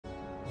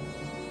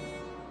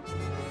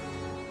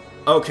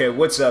Okay,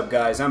 what's up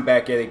guys? I'm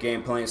back at it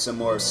again playing some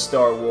more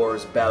Star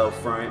Wars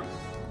Battlefront.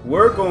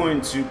 We're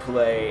going to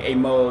play a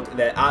mode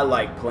that I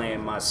like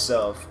playing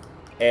myself,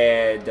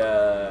 and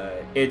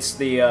it's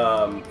the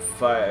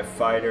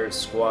Fighter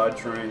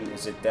Squadron.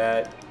 Is it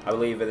that? I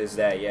believe it is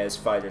that. Yeah, it's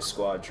Fighter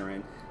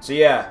Squadron. So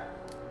yeah,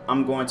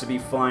 I'm going to be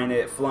flying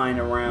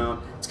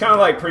around. It's kind of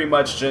like pretty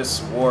much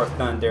just War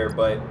Thunder,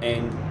 but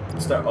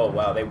oh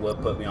wow, they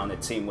would put me on the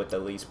team with the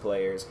least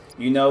players.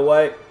 You know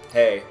what?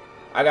 Hey,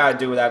 I gotta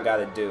do what I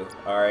gotta do,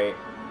 alright?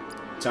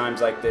 Times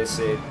like this,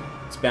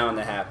 it's bound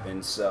to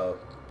happen, so...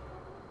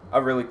 I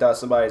really thought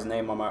somebody's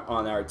name on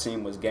our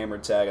team was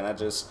Gamertag, and I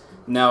just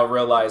now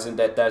realizing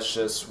that that's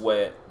just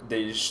what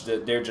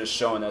they're just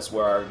showing us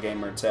where our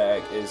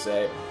Gamertag is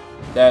at.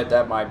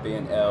 That might be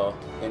an L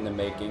in the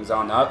makings. I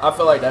don't know. I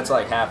feel like that's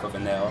like half of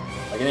an L.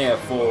 Like it ain't a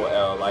full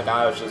L. Like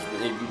I was just,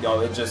 you know,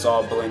 it just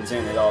all blends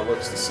in. It all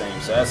looks the same.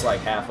 So that's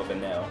like half of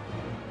an L.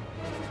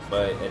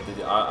 But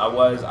I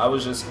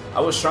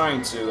was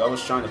trying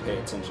to pay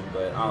attention,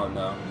 but I don't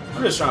know.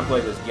 I'm just trying to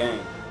play this game.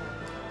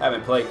 I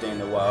haven't played it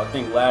in a while. I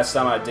think last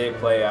time I did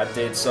play, I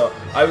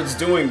was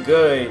doing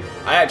good.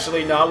 I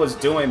was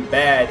doing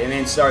bad and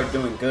then started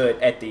doing good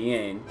at the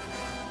end.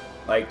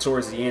 Like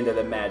towards the end of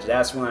the match.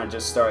 That's when I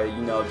just started,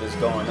 you know, just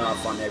going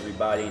off on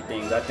everybody and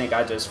things. I think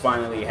I just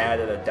finally had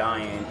it a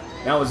dying.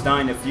 And I was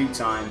dying a few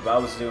times, but I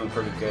was doing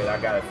pretty good.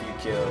 I got a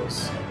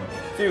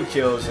few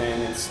kills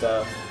in and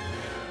stuff.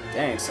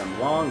 Dang, some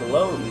long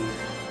loading.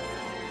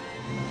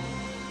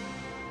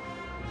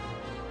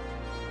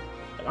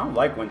 I don't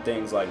like when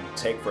things like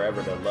take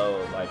forever to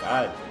load. Like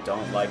I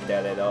don't like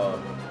that at all.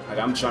 Like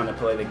I'm trying to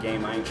play the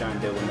game, I ain't trying to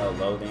deal with no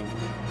loading.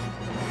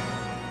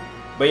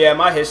 But yeah,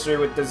 my history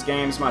with this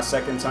game is my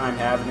second time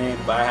having it.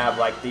 But I have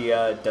like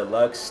the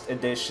deluxe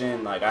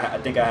edition. Like I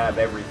think I have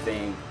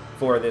everything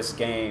for this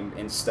game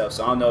and stuff,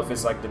 so I don't know if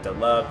it's like the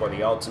deluxe or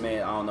the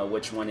ultimate. I don't know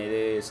which one it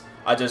is.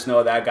 I just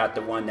know that I got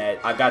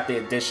the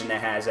edition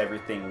that has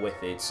everything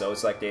with it, so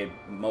it's like the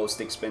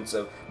most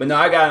expensive. But no,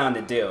 I got it on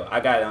the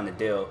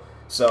deal.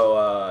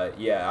 So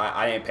yeah,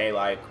 I didn't pay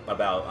like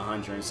about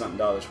 $100 and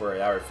something for it.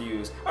 I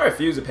refuse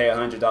to pay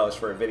 $100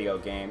 for a video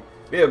game.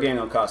 Video game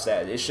don't cost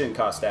that. It shouldn't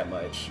cost that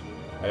much.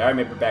 Like I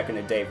remember back in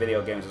the day,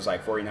 video games was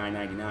like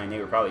 $49.99. They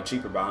were probably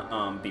cheaper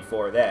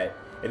before that.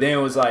 And then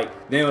it was like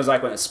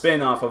when a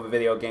spin-off of a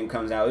video game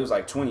comes out, it was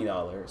like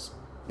 $20.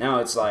 Now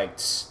it's like,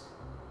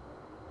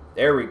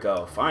 there we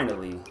go,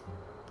 finally.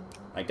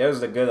 Like those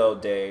are the good old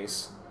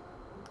days.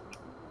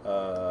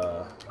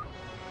 I'm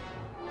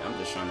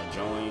just trying to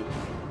join.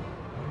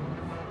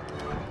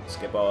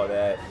 Skip all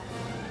that.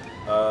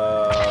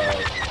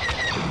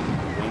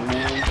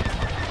 Wingman.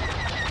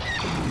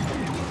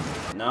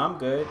 No, I'm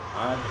good.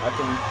 I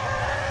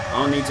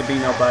don't need to be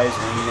nobody's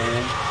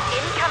wingman.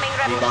 Incoming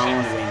rebel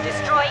ships.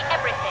 Destroy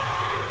everything.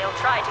 They'll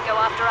try to go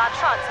after our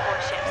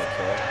transport ships.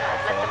 Okay.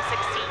 Let them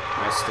succeed.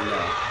 Nice to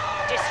know.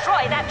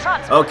 Destroy that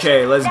transport ship.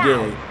 Okay, let's now. get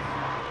it.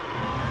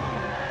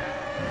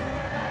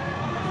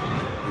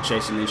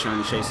 They're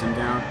trying to chase him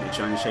down. I'm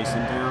gonna chase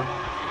them down.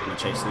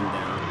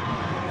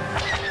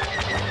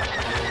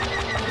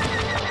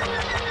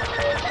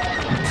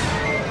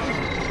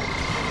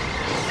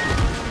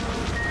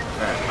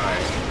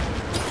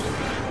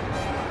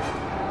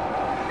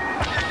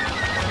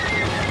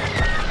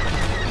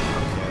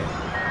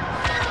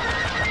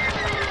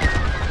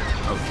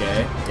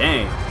 Okay,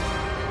 dang.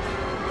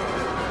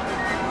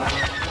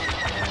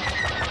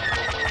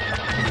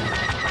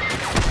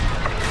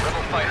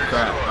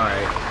 Crap,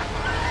 alright.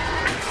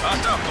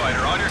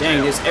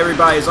 Dang,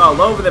 everybody's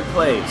all over the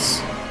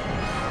place.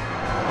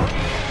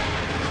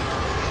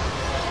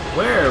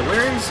 Where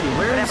is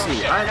he?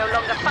 No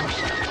longer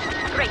functional.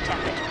 Great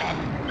effort, men.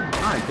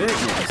 My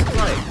goodness. It's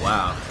like,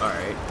 wow,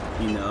 alright.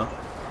 You know.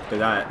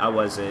 But I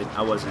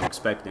wasn't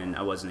expecting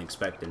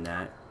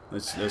that.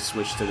 Let's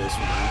switch to this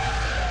one.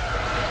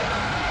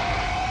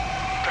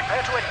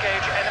 Prepare to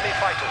engage enemy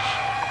fighters.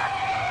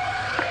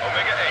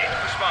 Omega 8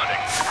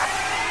 responding.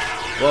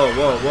 Whoa.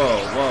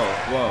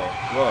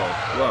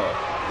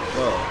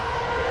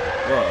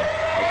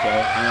 Okay,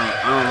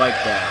 I don't like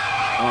that.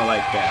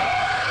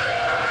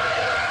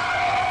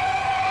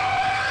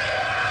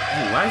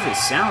 Hey, why does it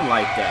sound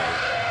like that?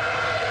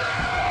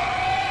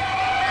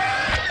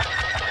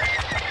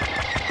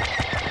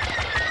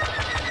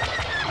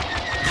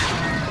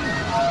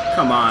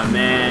 Come on,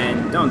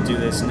 man. Don't do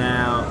this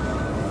now.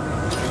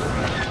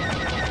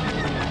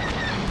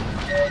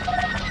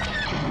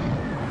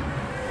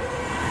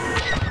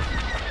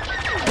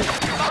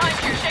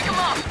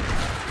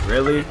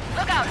 Really?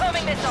 Look out,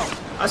 homing missile.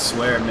 I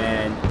swear,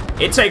 man.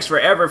 It takes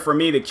forever for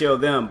me to kill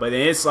them, but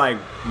then it's like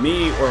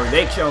me or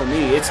they kill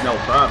me, it's no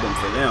problem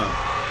for them.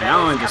 And I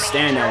don't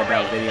understand that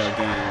about video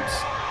games.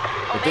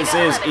 But this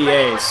is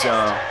EA, so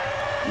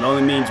it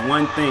only means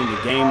one thing, the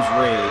game's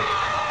rigged.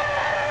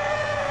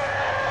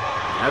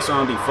 That's why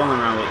I don't be fooling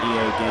around with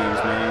EA games,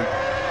 man.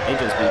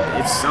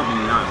 It's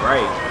something not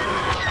right.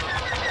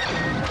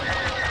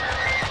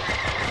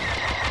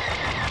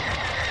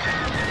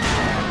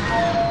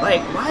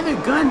 Like, why the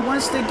gun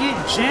wants to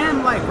get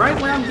jammed, like, right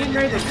when I'm getting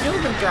ready to kill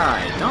the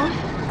guy? Don't...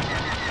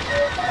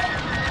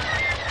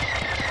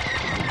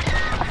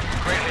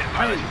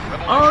 Like,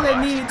 all that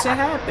needed to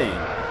happen.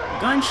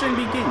 Gun shouldn't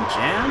be getting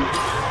jammed.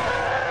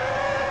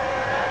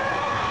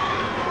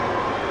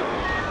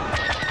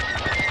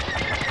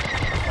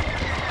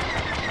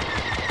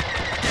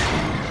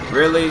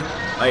 Really?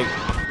 Like...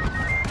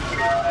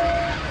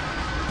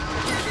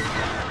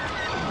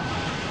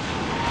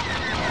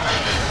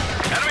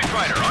 Enemy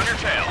fighter on your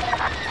tail.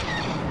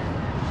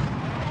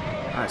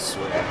 I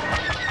swear.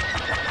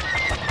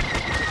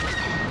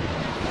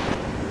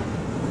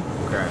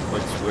 Crap,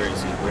 where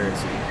is he? Where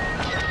is he?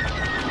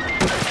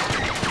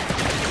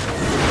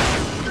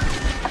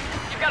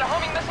 You've got a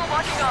homing missile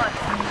locking on.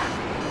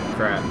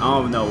 Crap, I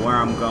don't know where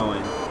I'm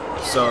going.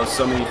 So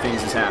many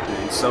things is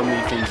happening. So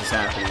many things is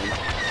happening.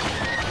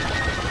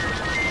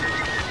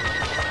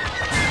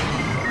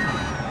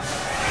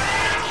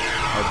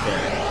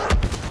 Okay.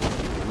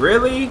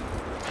 Really?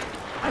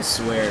 I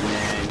swear,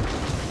 man.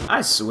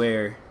 I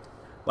swear.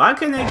 Why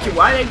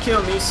they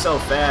kill me so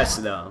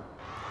fast though?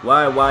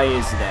 Why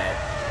is that?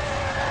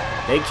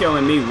 They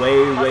killing me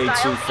way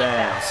too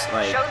fast.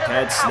 Like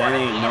that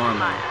ain't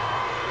normal.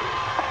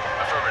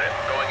 Affirmative.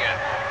 Going in.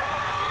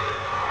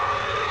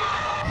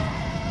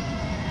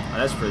 Oh,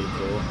 that's pretty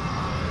cool.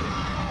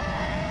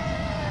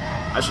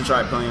 I should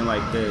try playing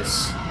like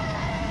this.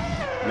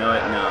 No,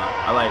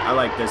 I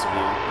like this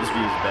view. This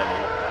view's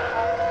better.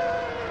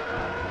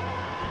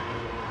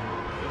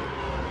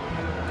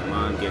 Come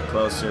on, get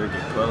closer,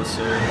 get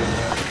closer.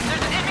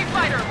 There's an enemy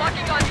fighter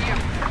locking onto you.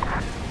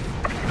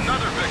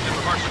 Another victim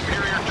of our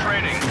superior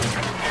training.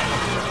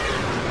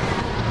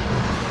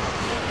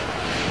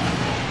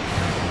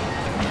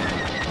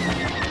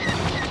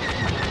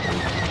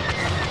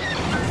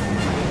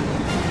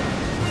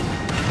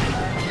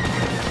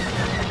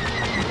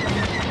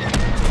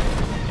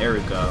 There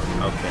we go.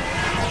 Okay.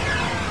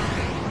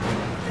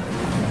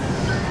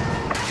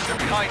 They're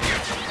behind you.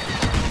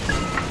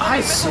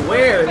 I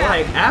swear,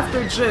 like,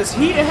 after just,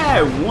 he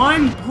had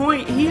 1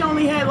 point, he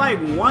only had like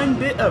 1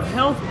 bit of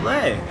health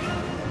left.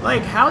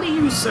 Like, how do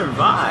you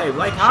survive?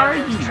 Like, how are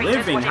you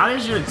living? How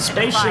does your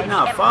spaceship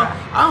not fall?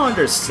 I don't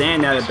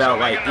understand that about,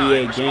 like,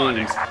 EA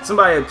games.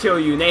 Somebody will kill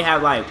you and they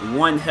have, like,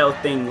 1 health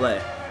thing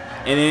left.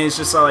 And then it's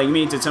just like, you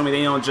mean to tell me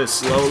they don't just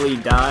slowly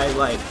die?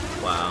 Like,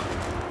 wow.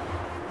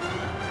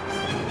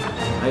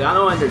 Like, I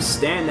don't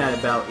understand that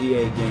about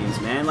EA games,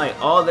 man. Like,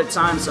 all the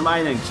time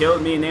somebody done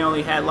killed me and they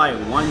only had, like,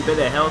 1 bit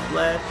of health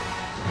left.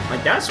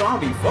 Like, that's why I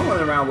don't be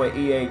fooling around with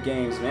EA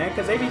games, man.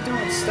 Because they be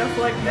doing stuff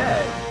like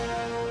that.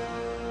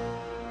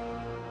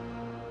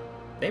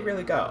 They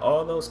really got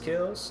all those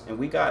kills, and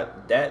we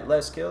got that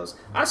less kills.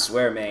 I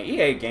swear, man,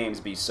 EA games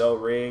be so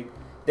rigged.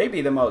 They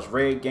be the most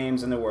rigged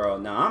games in the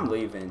world. Nah, I'm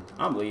leaving.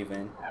 I'm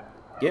leaving.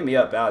 Get me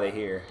up out of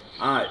here.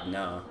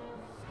 No.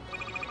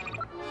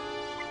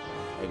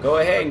 Hey, go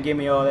ahead and give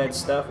me all that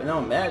stuff. It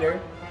don't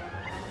matter.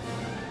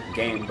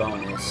 Game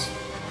bonus.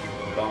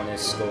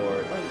 Bonus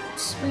score. Like,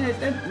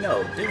 man,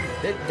 no, dude,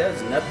 that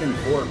does nothing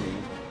for me.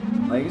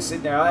 Like, you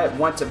sit there, I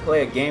want to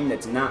play a game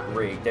that's not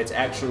rigged, that's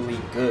actually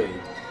good,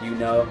 you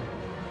know?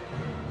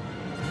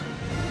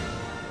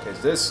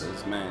 Because this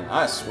is, man,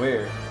 I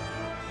swear,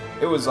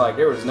 it was like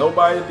there was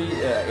nobody to beat.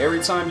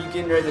 Every time you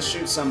getting ready to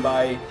shoot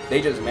somebody,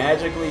 they just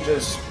magically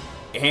just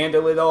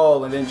handle it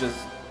all and then just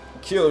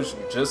kills you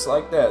just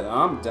like that.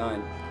 I'm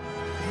done.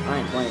 I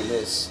ain't playing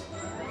this.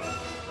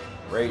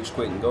 Rage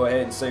quitting. Go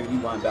ahead and say what you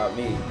want about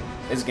me.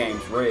 This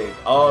game's rigged.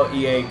 All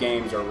EA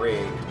games are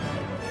rigged.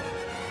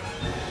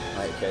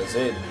 Like, cause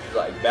it,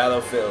 like,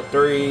 Battlefield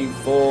 3,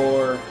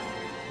 4,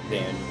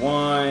 then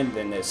 1,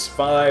 then this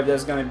 5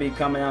 that's gonna be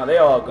coming out. They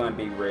all gonna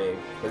be rigged.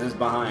 Cause it's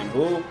behind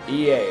who?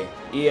 EA.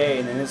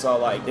 And then it's all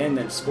like, then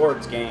the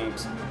sports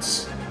games.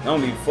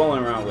 Don't be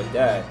fooling around with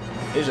that.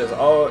 It's just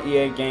all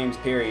EA games,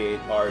 period,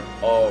 are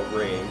all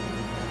rigged.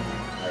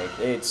 Like,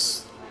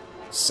 it's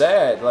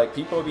sad. Like,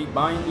 people be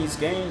buying these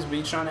games,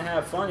 be trying to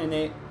have fun in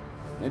it.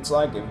 It's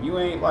like, if you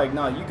ain't, like,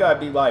 no, you gotta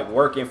be, like,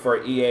 working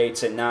for EA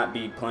to not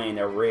be playing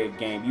a rigged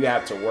game. You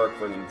have to work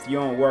for them. If you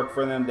don't work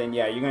for them, then,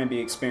 yeah, you're gonna be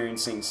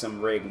experiencing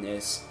some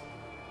riggedness.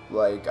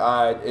 Like,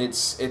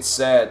 it's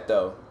sad,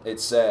 though.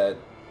 It's sad.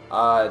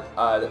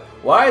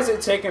 Why is it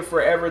taking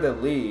forever to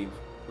leave?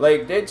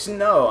 Like, that's just,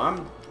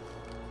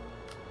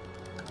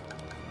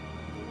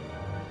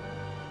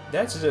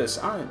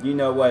 you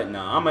know what,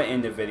 no, I'm gonna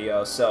end the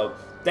video. So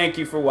thank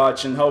you for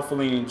watching.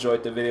 Hopefully you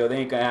enjoyed the video. They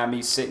ain't gonna have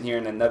me sitting here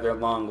in another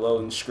long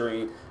loading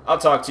screen. I'll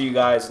talk to you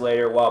guys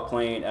later while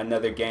playing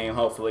another game.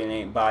 Hopefully it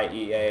ain't by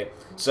EA.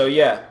 So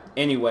yeah,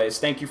 anyways,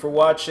 thank you for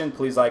watching.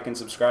 Please like and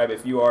subscribe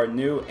if you are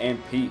new,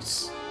 and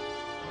peace.